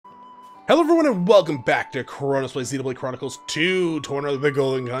Hello everyone and welcome back to Chronos plays Xenoblade Chronicles 2, Torna The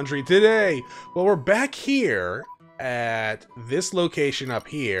Golden Country. Today, well, we're back here at this location up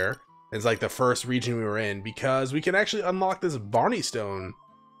here. It's like the first region we were in because we can actually unlock this Barney Stone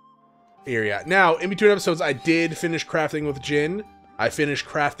area. Now, in between episodes, I did finish crafting with Jin. I finished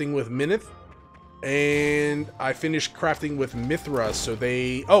crafting with Minith. And I finished crafting with Mithra, so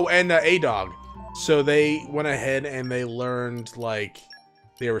they... Oh, and A-Dog. So they went ahead and they learned, like,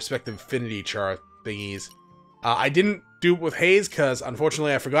 their respective affinity chart thingies. I didn't do it with Haze because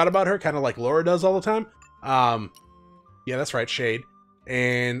unfortunately I forgot about her, kind of like Lora does all the time. Yeah, that's right, Shade.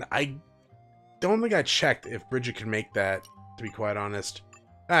 And I don't think I checked if Bridget could make that, to be quite honest.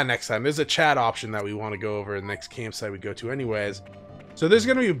 Next time. There's a chat option that we want to go over in the next campsite we go to anyways. So there's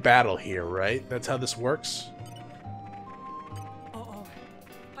going to be a battle here, right? That's how this works?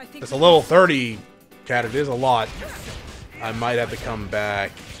 It's a level 30 cat. It is a lot. I might have to come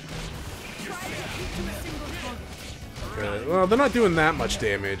back. Okay. Well, they're not doing that much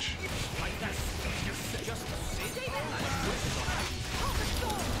damage.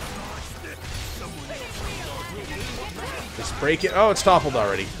 Just break it. Oh, it's toppled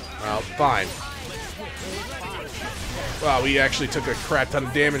already. Well, fine. Wow, we actually took a crap ton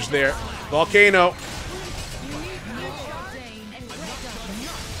of damage there. Volcano.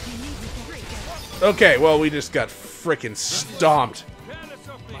 Okay, well, we just got frickin' stomped.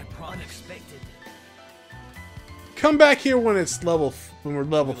 Come back here when we're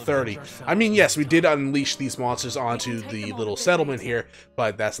level 30. I mean, yes, we did unleash these monsters onto the little settlement here,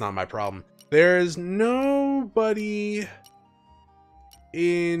 but that's not my problem. There's nobody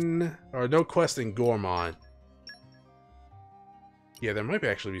no quest in Gormon. Yeah, there might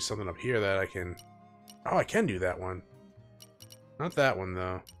actually be something up here that I can... Oh, I can do that one. Not that one,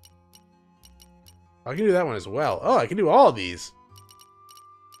 though. I can do that one as well. Oh, I can do all of these.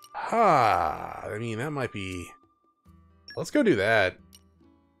 I mean, that might be... Let's go do that.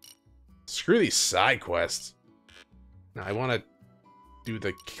 Screw these side quests. No, I want to do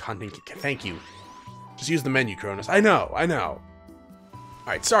the hunting... Thank you. Just use the menu, Chronos. I know.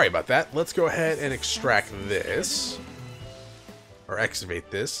 Alright, sorry about that. Let's go ahead and extract this. Or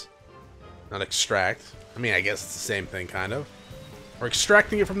excavate this. Not extract. I mean, I guess it's the same thing, kind of. Or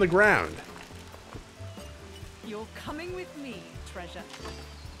extracting it from the ground. You're coming with me, treasure.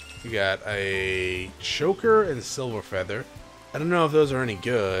 We got a choker and silver feather. I don't know if those are any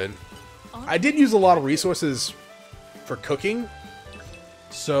good. I did use a lot of resources for cooking.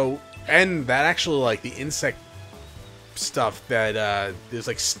 So, and that actually, like, the insect stuff that, there's,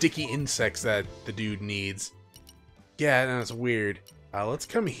 like, sticky insects that the dude needs. Yeah, that's weird. Let's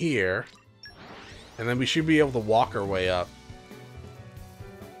come here. And then we should be able to walk our way up.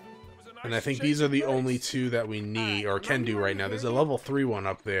 And I think these are the only two that we need, or can do right now. There's a level 3 one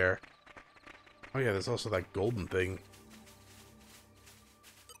up there. Oh yeah, there's also that golden thing.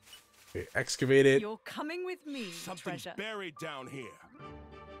 Okay, excavate it. You're coming with me, Something's treasure. buried down here.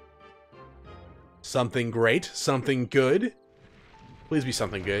 Something great. Something good. Please be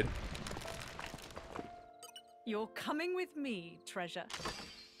something good. You're coming with me, treasure.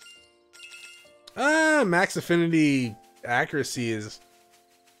 Max affinity accuracy is...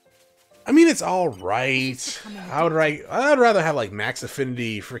 I mean, it's alright. I'd rather have, like, max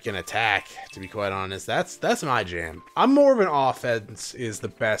affinity freaking attack, to be quite honest. That's my jam. I'm more of an offense is the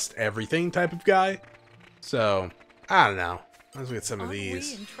best everything type of guy. So, I don't know. Let's get some of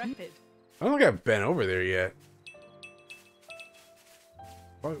these. I don't think I've been over there yet.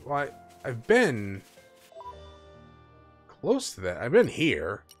 Why? I've been close to that. I've been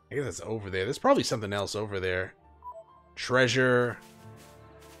here. I guess it's over there. There's probably something else over there. Treasure.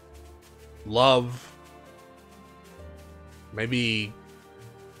 Love. Maybe...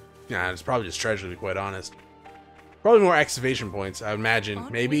 Nah, it's probably just treasure, to be quite honest. Probably more excavation points, I would imagine.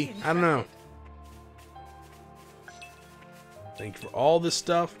 Maybe? I don't know. Thank you for all this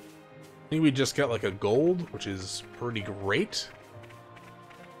stuff. I think we just got like a gold, which is pretty great.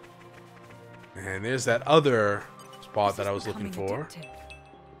 And there's that other spot that I was looking for.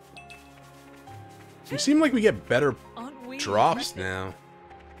 You seem like we get better drops now.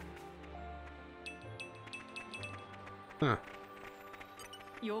 Huh.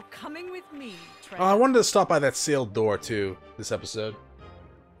 You're coming with me, treasure. Oh, I wanted to stop by that sealed door too, this episode.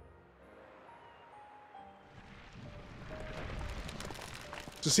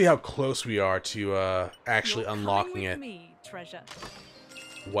 To see how close we are to actually unlocking it. Me, treasure.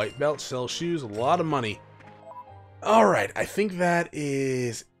 White belt, sell shoes, a lot of money. Alright, I think that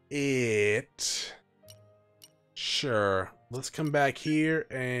is it. Sure. Let's come back here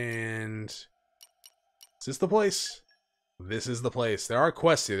and... Is this the place? This is the place. There are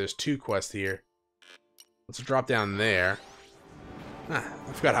quests here. There's 2 quests here. Let's drop down there. Ah,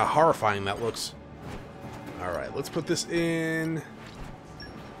 I forgot how horrifying that looks. Alright, let's put this in.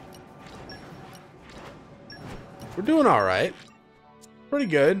 We're doing alright. Pretty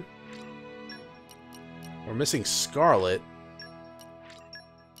good. We're missing Scarlet.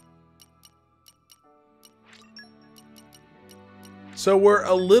 So we're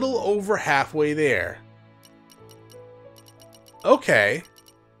a little over halfway there. Okay.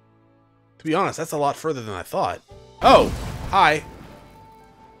 To be honest, that's a lot further than I thought. Oh! Hi.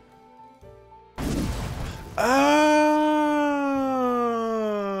 Oh!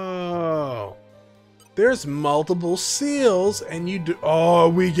 There's multiple seals, and you do... Oh,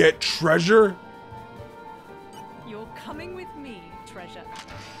 we get treasure? You're coming with me, treasure.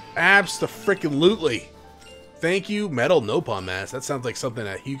 Abso-freaking-lutely. Thank you, Metal Nopon Mask. That sounds like something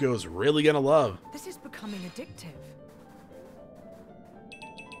that Hugo's really gonna love. This is becoming addictive.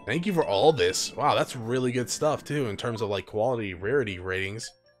 Thank you for all this. Wow, that's really good stuff, too, in terms of, like, quality, rarity ratings.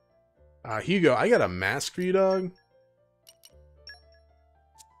 Hugo, I got a mask for you, dog.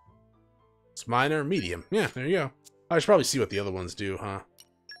 It's minor, medium. Yeah, there you go. I should probably see what the other ones do, huh?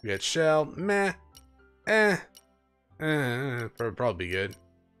 We got shell, meh, probably be good.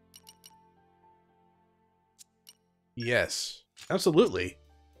 Yes, absolutely.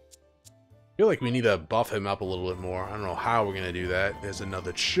 I feel like we need to buff him up a little bit more. I don't know how we're gonna do that. There's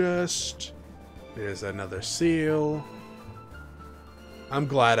another chest. There's another seal. I'm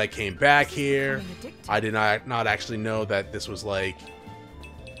glad I came back here. I did not actually know that this was like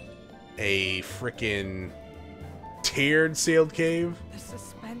a frickin' tiered sealed cave. The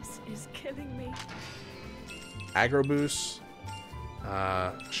suspense is killing me. Aggro boost.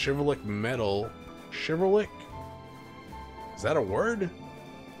 Chivalric metal. Chivalric? Is that a word?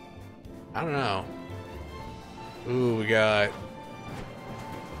 I don't know. Ooh, we got...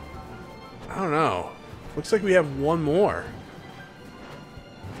 I don't know. Looks like we have one more.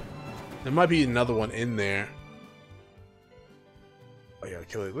 There might be another one in there. Oh yeah,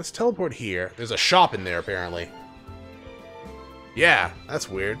 kill it. Let's teleport here. There's a shop in there, apparently. Yeah, that's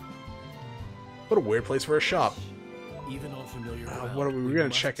weird. What a weird place for a shop. Even on familiar What are we? We're gonna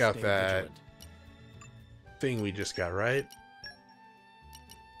check out that thing we just got, right?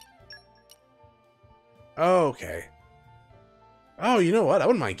 Oh, okay. Oh, you know what? I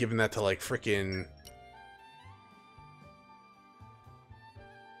wouldn't mind giving that to, like, frickin'...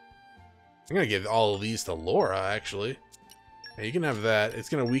 I'm gonna give all of these to Lora, actually. Yeah, you can have that. It's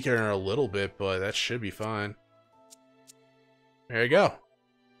gonna weaken her a little bit, but that should be fine. There you go.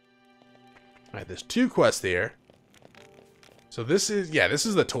 Alright, there's 2 quests here. So this is... Yeah, this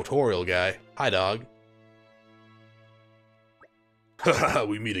is the tutorial guy. Hi, dog. Haha,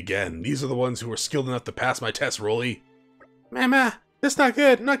 we meet again. These are the ones who were skilled enough to pass my test, Rolly. Mama, that's not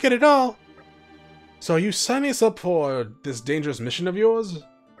good. Not good at all. So are you signing us up for this dangerous mission of yours?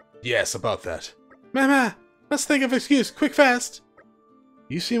 Yes, about that. Mama, let's think of an excuse. Quick, fast.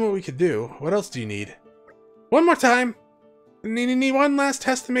 You've seen what we could do. What else do you need? One more time. Need one last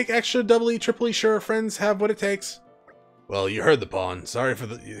test to make extra doubly, triply sure friends have what it takes. Well, you heard the pawn. Sorry,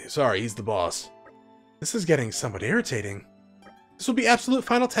 he's the boss. This is getting somewhat irritating. This will be absolute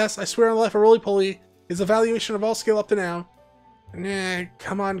final test. I swear on the life of Roly-Poly. His evaluation of all skill up to now. Nah,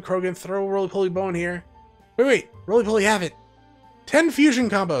 come on, Krogan. Throw a Roly-Poly bone here. Wait. Roly-Poly have it. 10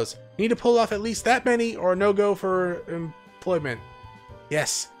 fusion combos. You need to pull off at least that many or no-go for employment.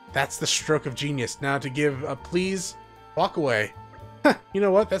 Yes, that's the stroke of genius. Now to give a please, walk away. Huh, you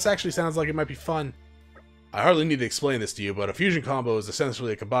know what? That actually sounds like it might be fun. I hardly need to explain this to you, but a fusion combo is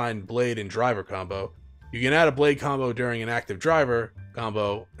essentially a combined blade and driver combo. You can add a blade combo during an active driver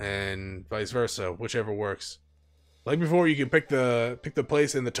combo, and vice versa, whichever works. Like before, you can pick the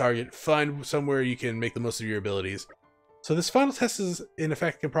place and the target, find somewhere you can make the most of your abilities. So this final test is, in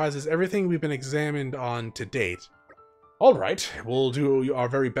effect, comprises everything we've been examined on to date. Alright, we'll do our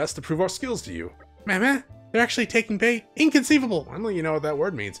very best to prove our skills to you. Mama, they're actually taking bait. Inconceivable! I don't know you know what that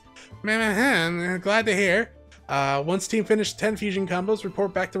word means. Mama, I'm glad to hear. Once team finished 10 fusion combos,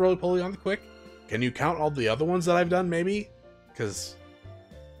 report back to Roly-Poly on the quick. Can you count all the other ones that I've done, maybe? Because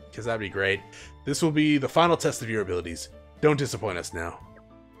that'd be great. This will be the final test of your abilities. Don't disappoint us now.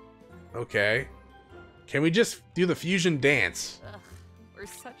 Okay. Can we just do the fusion dance? Ugh, we're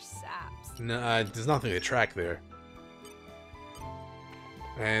such saps. No, there's nothing to track there.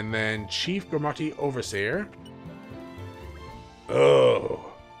 And then Chief Gramati Overseer.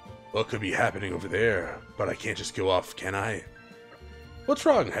 Oh, what could be happening over there? But I can't just go off, can I? What's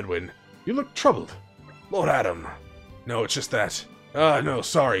wrong, Headwind? You look troubled. Lord Adam. No, it's just that. No,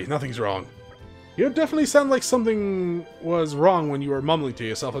 sorry, nothing's wrong. You definitely sound like something was wrong when you were mumbling to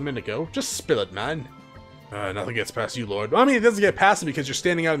yourself a minute ago. Just spill it, man. Nothing gets past you, Lord. I mean, it doesn't get past it because you're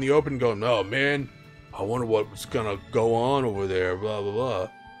standing out in the open going, oh, man, I wonder what's gonna go on over there, blah, blah, blah.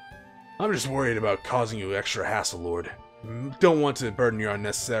 I'm just worried about causing you extra hassle, Lord. Don't want to burden you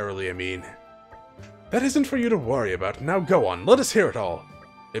unnecessarily, I mean. That isn't for you to worry about. Now go on, let us hear it all.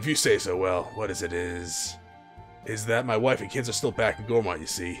 If you say so, well, what is it is that my wife and kids are still back in Gormont, you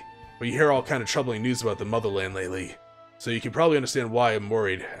see. But you hear all kind of troubling news about the motherland lately. So you can probably understand why I'm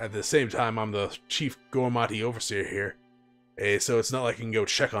worried. At the same time, I'm the chief Gormonti overseer here. So it's not like I can go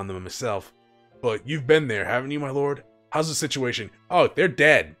check on them myself. But you've been there, haven't you, my lord? How's the situation? Oh, they're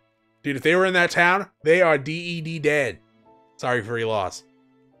dead. Dude, if they were in that town, they are D.E.D. dead. Sorry for your loss.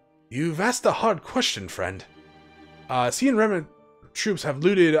 You've asked a hard question, friend. Sea and remnant troops have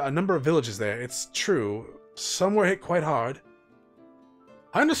looted a number of villages there. It's true. Some were hit quite hard.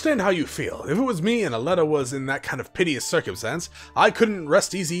 I understand how you feel. If it was me and Aletta was in that kind of piteous circumstance, I couldn't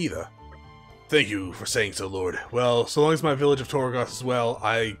rest easy either. Thank you for saying so, Lord. Well, so long as my village of Torgoth is well,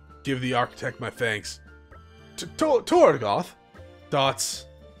 I give the architect my thanks. Torgoth? Dots.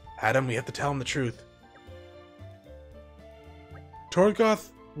 Adam, we have to tell him the truth. Torgoth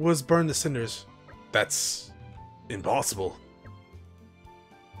was burned to cinders. That's impossible.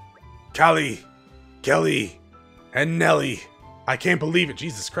 Callie, Kelly, and Nellie. I can't believe it.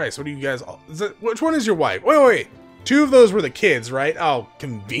 Jesus Christ, what are you guys... which one is your wife? Wait. Two of those were the kids, right? Oh,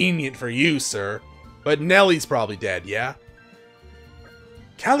 convenient for you, sir. But Nellie's probably dead, yeah?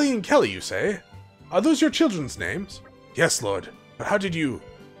 Callie and Kelly, you say? Are those your children's names? Yes, Lord. But how did you...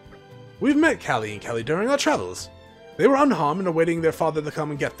 We've met Callie and Kelly during our travels. They were unharmed and awaiting their father to come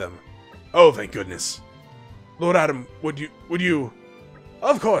and get them. Oh, thank goodness. Lord Adam, would you...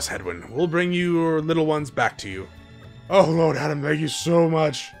 Of course, Hedwin. We'll bring your little ones back to you. Oh, Lord Adam, thank you so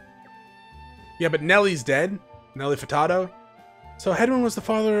much. Yeah, but Nellie's dead. Nellie Furtado. So Hedwin was the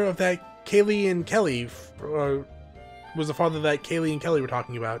father of that Kaylee and Kelly, was the father that Kaylee and Kelly were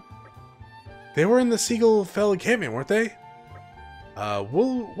talking about. They were in the Seagull Fell encampment, weren't they?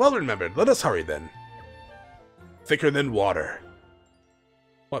 Well remembered. Let us hurry then. Thicker than water.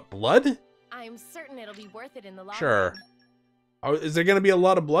 What, blood? I'm certain it'll be worth it in the long Sure. run. Is there gonna be a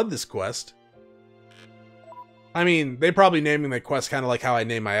lot of blood this quest? I mean, they probably naming that quest kind of like how I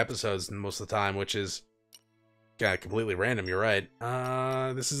name my episodes most of the time, which is completely random. You're right.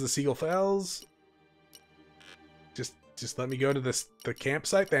 This is the Seagull Fells. Just let me go to the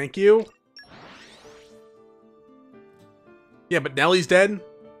campsite. Thank you. Yeah, but Nellie's dead.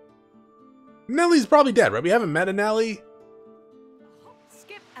 Nellie's probably dead, right? We haven't met a Nellie.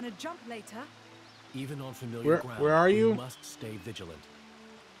 Skip and a jump later. Even on familiar ground, where are you? Must stay vigilant.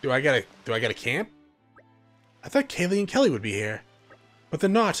 Do I gotta camp? I thought Kaylee and Kelly would be here. But they're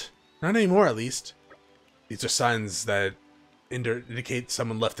not. Not anymore, at least. These are signs that indicate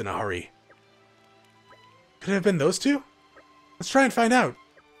someone left in a hurry. Could it have been those two? Let's try and find out.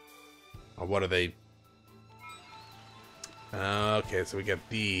 Oh, what are they? Okay, so we got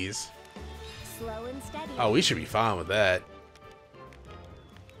these. Slow and steady. Oh, we should be fine with that.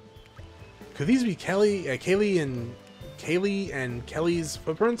 Could these be Kaylee and Kelly's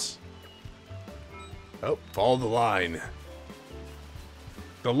footprints? Oh, follow the line.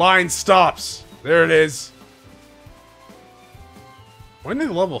 The line stops. There it is. When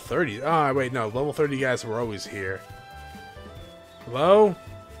did level 30? Oh, wait, no. Level 30 guys were always here. Hello?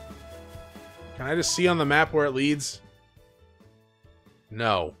 Can I just see on the map where it leads?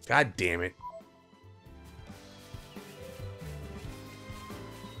 No. God damn it.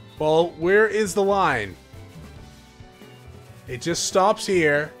 Well, where is the line? It just stops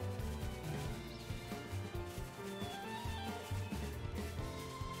here.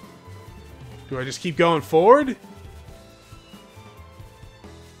 Do I just keep going forward?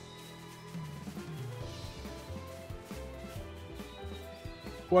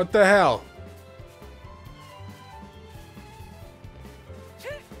 What the hell?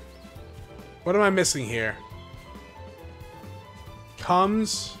 What am I missing here?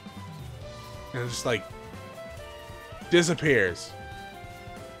 Comes and just like disappears.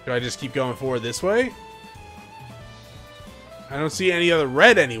 Do I just keep going forward this way? I don't see any other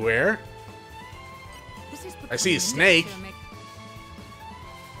red anywhere. I see a snake.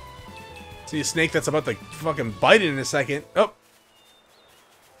 See a snake that's about to fucking bite it in a second. Oh.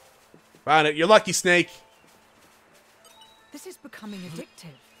 Found it. You're lucky, snake. This is becoming addictive.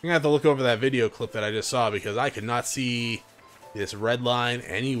 I'm gonna have to look over that video clip that I just saw because I could not see this red line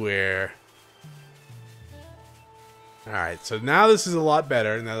anywhere. Alright, so now this is a lot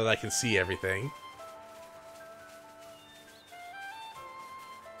better now that I can see everything.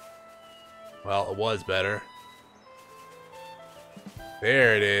 Well, it was better.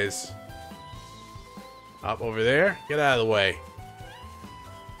 There it is. Up over there. Get out of the way.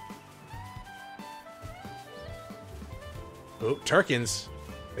 Oh, Turkins.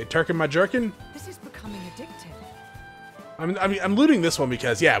 They Turkin my jerkin? This is becoming addictive. I'm looting this one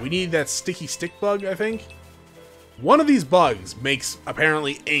because, yeah, we need that sticky stick bug, I think. One of these bugs makes,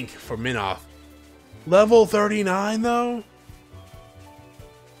 apparently, ink for Minoth. Level 39, though?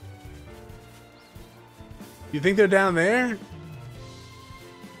 You think they're down there?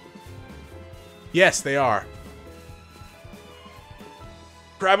 Yes, they are.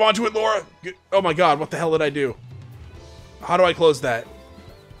 Grab onto it, Lora! Oh my god, what the hell did I do? How do I close that?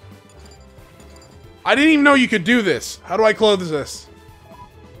 I didn't even know you could do this. How do I close this?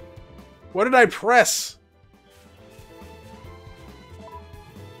 What did I press?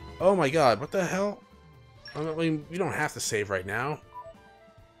 Oh my god, what the hell? I mean, we don't have to save right now.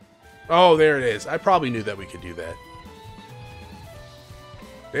 Oh, there it is. I probably knew that we could do that.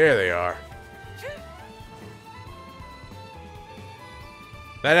 There they are.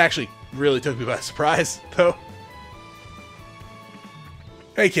 That actually really took me by surprise, though.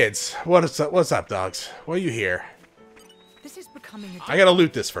 Hey kids, what's up? What's up, dogs? Why are you here? This is becoming addictive. I gotta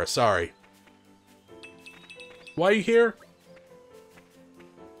loot this first. Sorry. Why are you here?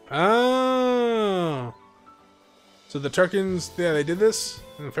 Oh, so the Turkins, yeah, they did this.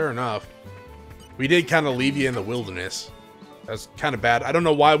 Fair enough. We did kind of leave you in the wilderness. That's kind of bad. I don't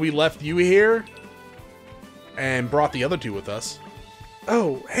know why we left you here and brought the other two with us.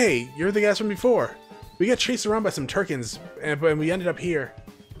 Oh, hey, you're the guys from before. We got chased around by some Turkins, and we ended up here.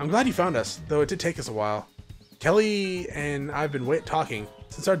 I'm glad you found us, though it did take us a while. Kelly and I've been talking.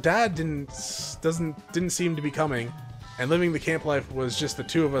 Since our dad didn't seem to be coming, and living the camp life was just the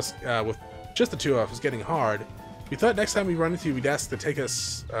two of us, with just the two of us, was getting hard. We thought next time we run into you, we'd ask you to take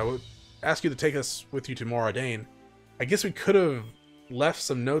us with you to Moradane. I guess we could have left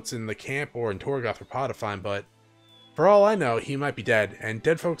some notes in the camp or in Torgoth for Pa to find, but for all I know, he might be dead, and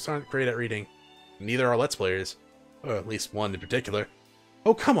dead folks aren't great at reading. Neither are Let's Players. Or at least one in particular.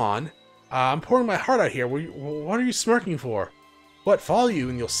 Oh, come on. I'm pouring my heart out here. What are you smirking for? What, follow you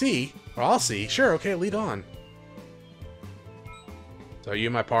and you'll see? Or I'll see. Sure, okay, lead on. So are you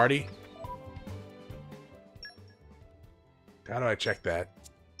in my party? How do I check that?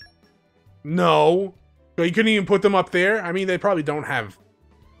 No! So you couldn't even put them up there? I mean, they probably don't have,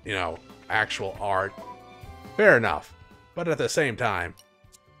 you know, actual art. Fair enough. But at the same time,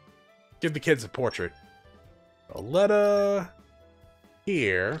 give the kids a portrait. Aletta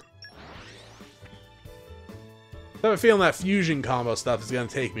here. I have a feeling that fusion combo stuff is going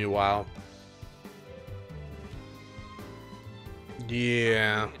to take me a while.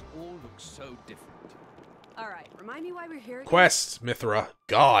 Yeah. It all looks so different. All right, remind me why we're here. Quest, Mithra.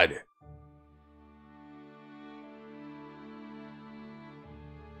 God.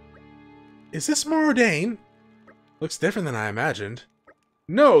 Is this Moradane? Looks different than I imagined.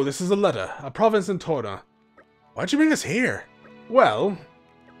 No, this is Aletta, a province in Torna. Why'd you bring us here? Well,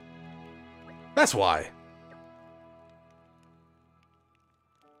 that's why.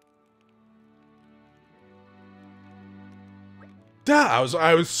 Duh,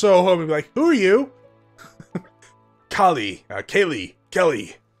 I was so hoping, like, who are you? Kaylee,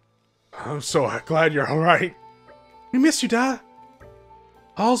 Kelly. I'm so glad you're alright. We missed you, Da.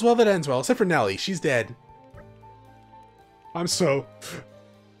 All's well that ends well, except for Nellie. She's dead. I'm so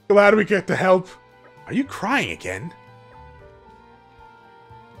glad we get the help. Are you crying again?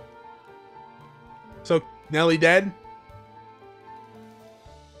 So, Nellie dead?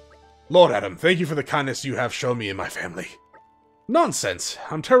 Lord Adam, thank you for the kindness you have shown me and my family. Nonsense.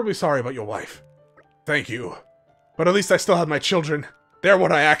 I'm terribly sorry about your wife. Thank you. But at least I still had my children. They're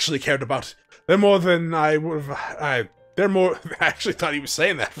what I actually cared about. They're more than I would have... They're more... I actually thought he was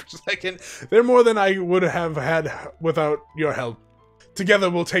saying that for a second. They're more than I would have had without your help. Together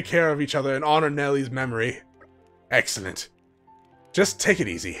we'll take care of each other and honor Nellie's memory. Excellent. Just take it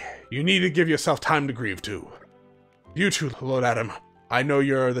easy. You need to give yourself time to grieve too. You too, Lord Adam. I know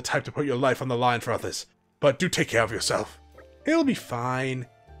you're the type to put your life on the line for others, but do take care of yourself. He'll be fine.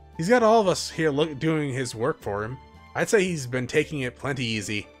 He's got all of us here doing his work for him. I'd say he's been taking it plenty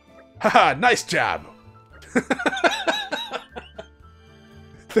easy. Haha, nice job!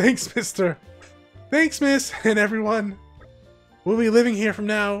 Thanks, mister. Thanks, miss, and everyone. We'll be living here from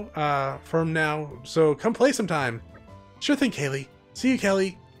now, so come play sometime. Sure thing, Kaylee. See you,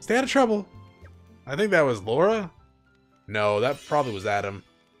 Kelly. Stay out of trouble. I think that was Lora? No, that probably was Adam.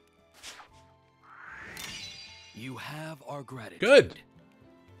 You have our gratitude. Good.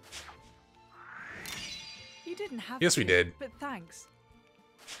 You didn't have Yes, to, we did. But thanks.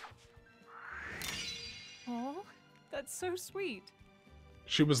 Oh, that's so sweet.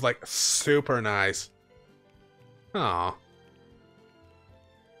 She was like super nice. Aw.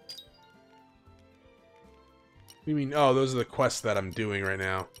 You mean, oh, those are the quests that I'm doing right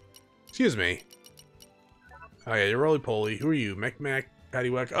now. Excuse me. Oh yeah, you're roly-poly. Who are you? Mech-Mac?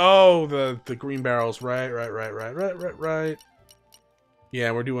 Paddywhack? Oh, the green barrels. Right.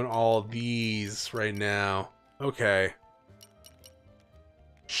 Yeah, we're doing all these right now. Okay.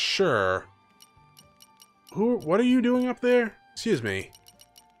 Sure. What are you doing up there? Excuse me.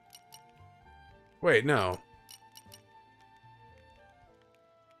 Wait, no.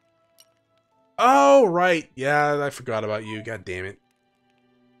 Oh, right. Yeah, I forgot about you. God damn it.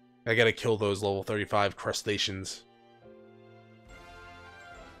 I gotta kill those level 35 crustaceans.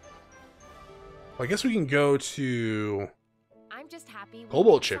 Well, I guess we can go to I'm just happy.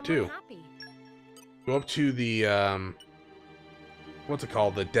 Cobalt Chip, too. Happy. Go up to the, what's it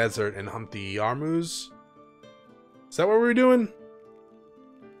called? The desert and hunt the Armus? Is that what we were doing?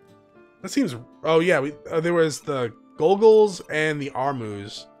 That seems... Oh, yeah, there was the Golgles and the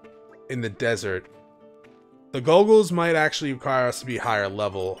Armus in the desert. The Golgles might actually require us to be higher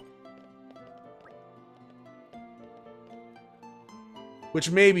level.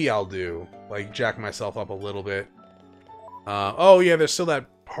 Which maybe I'll do. Like, jack myself up a little bit. Oh, yeah, there's still that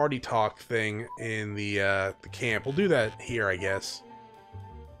party talk thing in the camp. We'll do that here, I guess.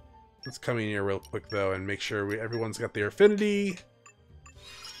 Let's come in here real quick, though, and make sure everyone's got their affinity.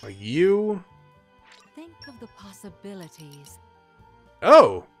 Like you. Think of the possibilities.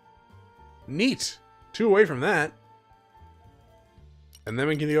 Oh! Neat. 2 away from that. And then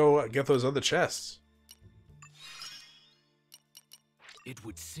we can go get those other chests. It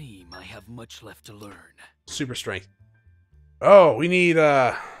would seem I have much left to learn. Super strength. Oh, we need,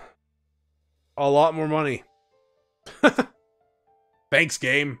 a lot more money. Thanks,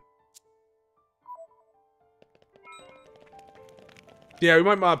 game. Yeah, we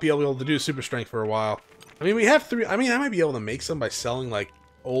might not be able to do super strength for a while. I mean, we have 3... I mean, I might be able to make some by selling, like,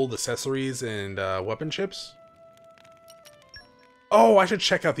 old accessories and, weapon chips. Oh, I should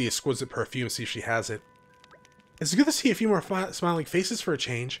check out the exquisite perfume, see if she has it. It's good to see a few more smiling faces for a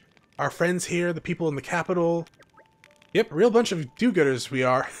change. Our friends here, the people in the capital. Yep, a real bunch of do-gooders we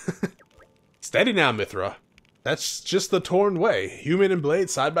are. Steady now, Mithra. That's just the Torn way. Human and blade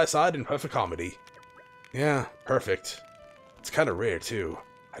side by side in perfect comedy. Yeah, perfect. It's kind of rare, too.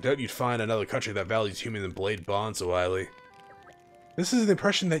 I doubt you'd find another country that values human and blade bonds so highly. This is the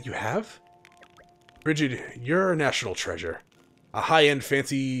impression that you have? Bridget, you're a national treasure. A high-end,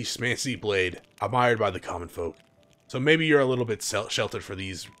 fancy-smancy blade, admired by the common folk. So maybe you're a little bit sheltered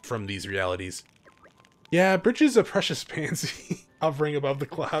from these realities. Yeah, Bridget's a precious pansy, hovering above the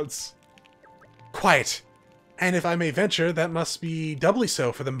clouds. Quiet! And if I may venture, that must be doubly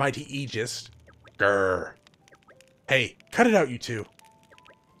so for the mighty Aegis. Grrr. Hey, cut it out, you two.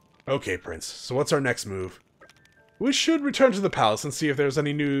 Okay, Prince, so what's our next move? We should return to the palace and see if there's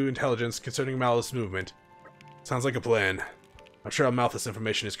any new intelligence concerning Malos' movement. Sounds like a plan. I'm sure Malthus'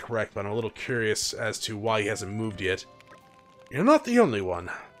 information is correct, but I'm a little curious as to why he hasn't moved yet. You're not the only one.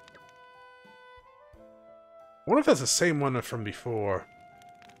 I wonder if that's the same one from before.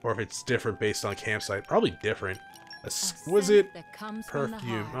 Or if it's different based on campsite. Probably different. Exquisite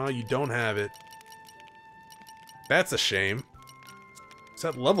perfume. Oh, you don't have it. That's a shame. Is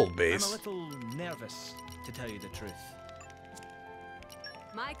that level based? I'm a little nervous, to tell you the truth.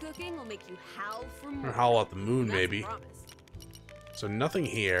 My cooking will make you howl for more. Or howl at the moon, That's a maybe. promise. So nothing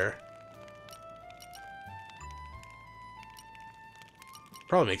here.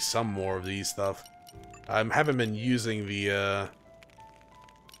 Probably make some more of these stuff. I haven't been using the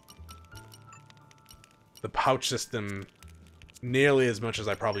pouch system nearly as much as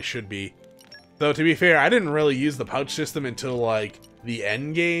I probably should be. Though, to be fair, I didn't really use the pouch system until, like, the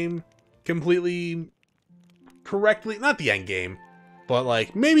end game completely correctly. Not the end game, but,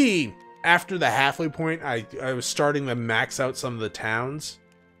 like, maybe after the halfway point, I was starting to max out some of the towns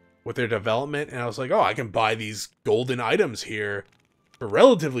with their development, and I was like, oh, I can buy these golden items here for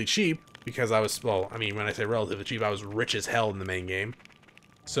relatively cheap, because I was, well, I mean, when I say relatively cheap, I was rich as hell in the main game.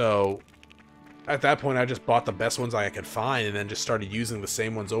 So, at that point, I just bought the best ones I could find, and then just started using the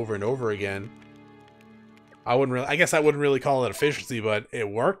same ones over and over again. I guess I wouldn't really call it efficiency, but it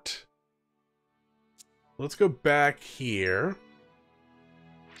worked. Let's go back here.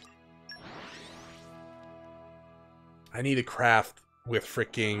 I need to craft with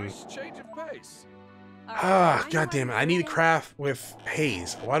freaking... Nice change of pace. Ah, god damn it. I need to craft with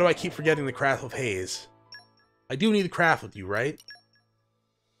Haze. Why do I keep forgetting to craft with Haze? I do need to craft with you, right?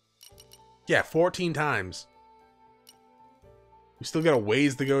 Yeah, 14 times. We still got a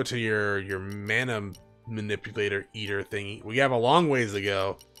ways to go to your mana manipulator eater thingy. We have a long ways to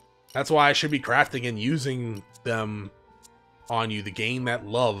go. That's why I should be crafting and using them on you to gain that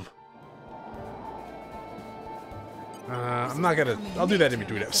love. I'm not gonna... I'll do that in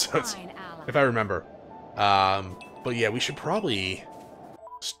between episodes, if I remember. But yeah, we should probably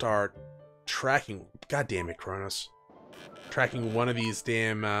start tracking... God damn it, Chronos. Tracking one of these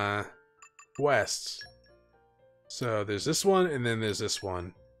damn quests. So there's this one, and then there's this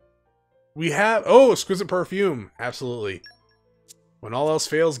one. We have... Oh, exquisite perfume. Absolutely. When all else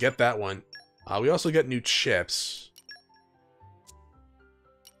fails, get that one. We also get new chips.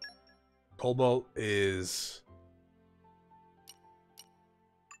 Cobalt is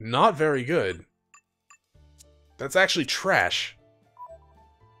not very good. That's actually trash.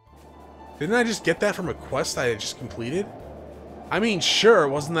 Didn't I just get that from a quest I just completed? I mean, sure, it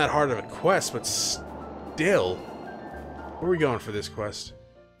wasn't that hard of a quest, but still. Where are we going for this quest?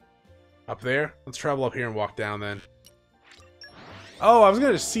 Up there? Let's travel up here and walk down then. Oh, I was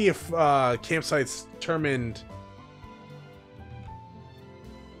gonna see if campsites determined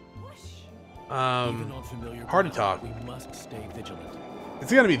party talk. We must stay vigilant.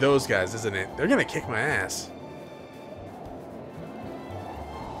 It's gonna be those guys, isn't it? They're gonna kick my ass.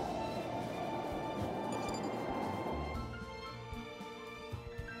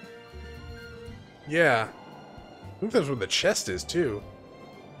 Yeah. I think that's where the chest is, too.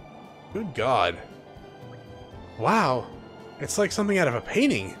 Good God. Wow. It's like something out of a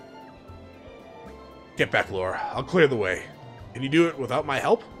painting. Get back, Lora. I'll clear the way. Can you do it without my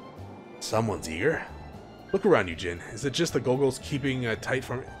help? Someone's eager. Look around you, Jin. Is it just the Gogol's keeping a tight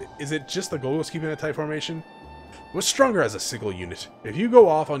formation? We're stronger as a single unit. If you go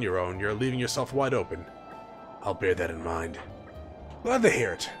off on your own, you're leaving yourself wide open. I'll bear that in mind. Glad to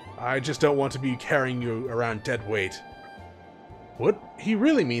hear it. I just don't want to be carrying you around dead weight. What he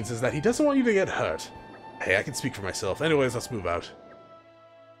really means is that he doesn't want you to get hurt. Hey, I can speak for myself. Anyways, let's move out.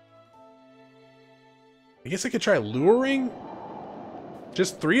 I guess I could try luring?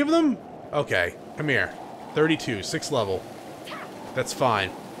 Just 3 of them? Okay, come here. 32, 6th level. That's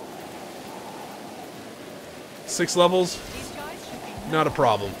fine. 6 levels? Not a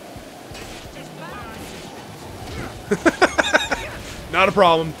problem. Not a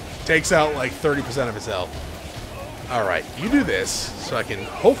problem. Takes out like 30% of his health. Alright, you do this, so I can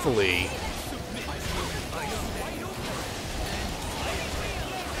hopefully...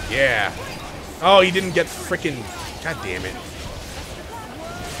 Yeah. Oh, he didn't get frickin'... God damn it.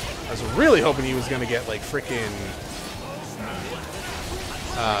 I was really hoping he was gonna get, like, frickin'...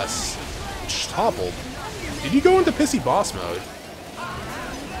 toppled. Did you go into pissy boss mode?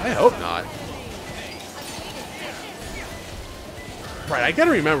 I hope not. Right, I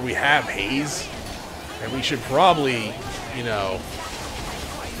gotta remember we have haze. And we should probably, you know,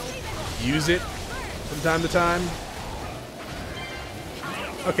 use it from time to time.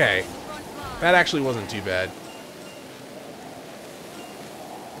 Okay. That actually wasn't too bad.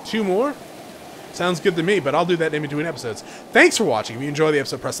 2 more? Sounds good to me, but I'll do that in between episodes. Thanks for watching. If you enjoyed the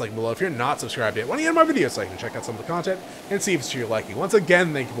episode, press like below. If you're not subscribed yet, why don't you get my videos so you can check out some of the content and see if it's to your liking. Once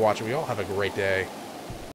again, thank you for watching. We all have a great day.